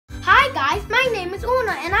my name is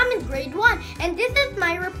Una and I'm in grade 1 and this is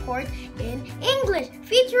my report in English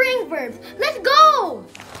featuring verbs. Let's go!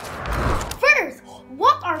 First,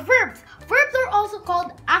 what are verbs? Verbs are also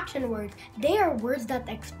called action words. They are words that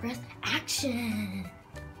express action.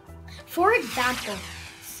 For example,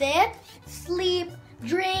 sit, sleep,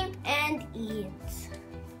 drink, and eat.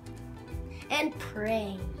 And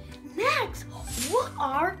pray. Next, what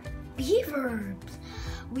are be-verbs?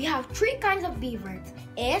 We have 3 kinds of be-verbs: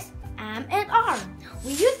 is, am, and are.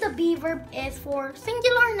 We use the be-verb is for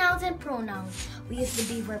singular nouns and pronouns. We use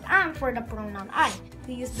the be-verb am for the pronoun I.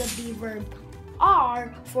 We use the be-verb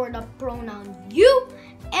are for the pronoun you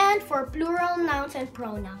and for plural nouns and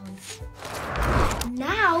pronouns.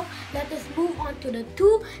 Now, let us move on to the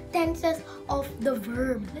 2 tenses of the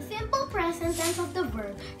verb. The simple present tense of the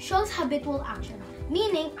verb shows habitual action,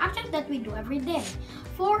 meaning actions that we do every day.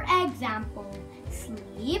 For example,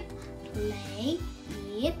 sleep, play,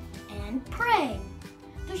 eat, and pray.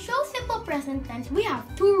 To show simple present tense, we have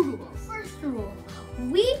 2 rules. First rule,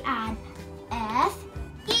 we add s,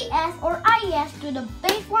 es, or ies to the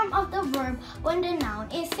base form of the verb when the noun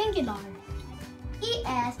is singular.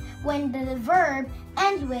 Es when the verb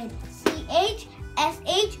ends with ch,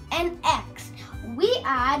 sh, and x. We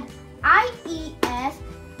add ies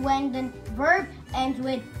when the verb ends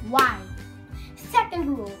with y.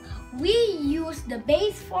 Second rule, we use the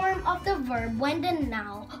base form of the verb when the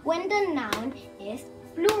noun is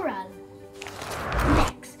plural.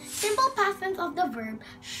 Next, simple past tense of the verb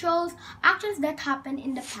shows actions that happened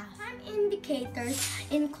in the past. Time indicators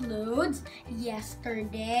includes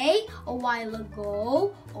yesterday, a while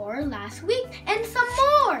ago, or last week, and some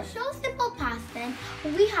more. To show simple past tense,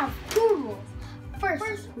 we have 2 rules.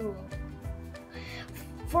 First rule,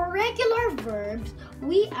 for regular verbs,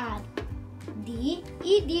 we add d,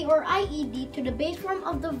 ed, or ied to the base form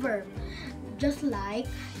of the verb, just like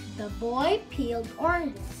the boy peeled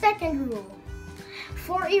oranges. Second rule,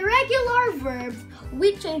 for irregular verbs,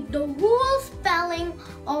 we change the whole spelling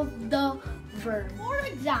of the verb. For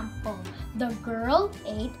example, the girl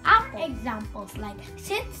ate apples. Examples like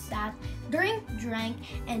sit, sat, drink, drank,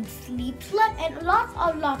 and sleep, slept, and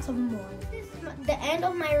lots of more. This is the end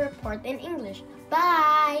of my report in English. Bye!